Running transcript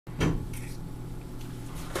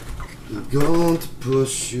I'm going to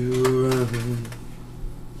push you around.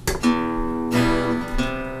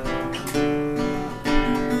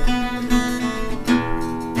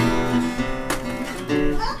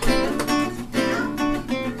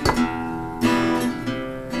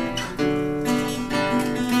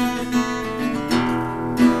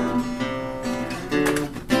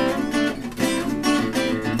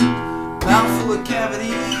 Mouthful of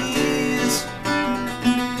cavities,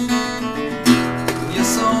 your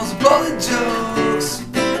songs are bullet jokes,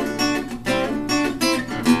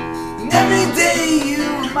 and every day you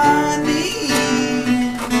remind me,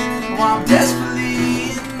 oh, I'm desperately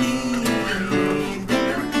in need.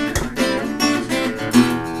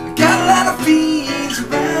 I got a lot of fiends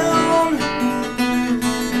around,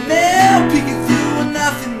 and they're peeking through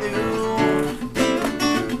nothing new.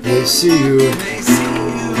 They see you. They see you.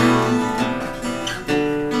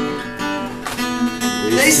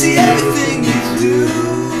 They see everything you do,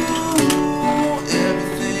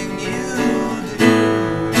 everything you do.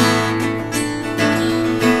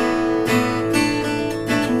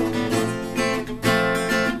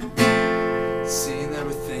 Seeing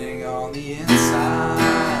everything on the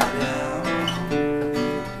inside out.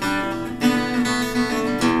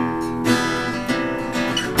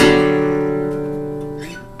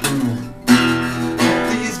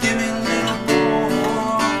 Please give me a little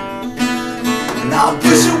more, and I'll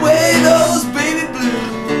push away those baby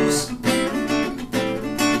blues.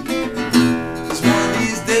 'Cause one of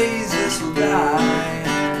these days this will die.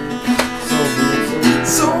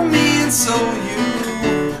 So me and so you.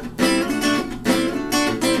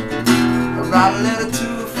 I write a letter to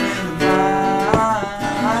a friend of mine.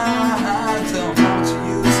 Tell him how much you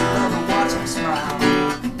use to love and watch him smile.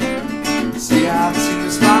 Say I haven't seen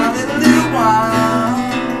you smile in a little while.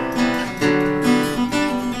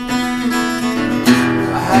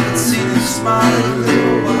 I haven't seen you smile in a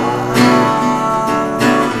little while,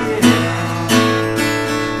 yeah.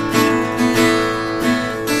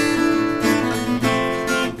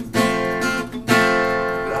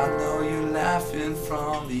 But I know you're laughing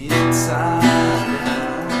from the inside.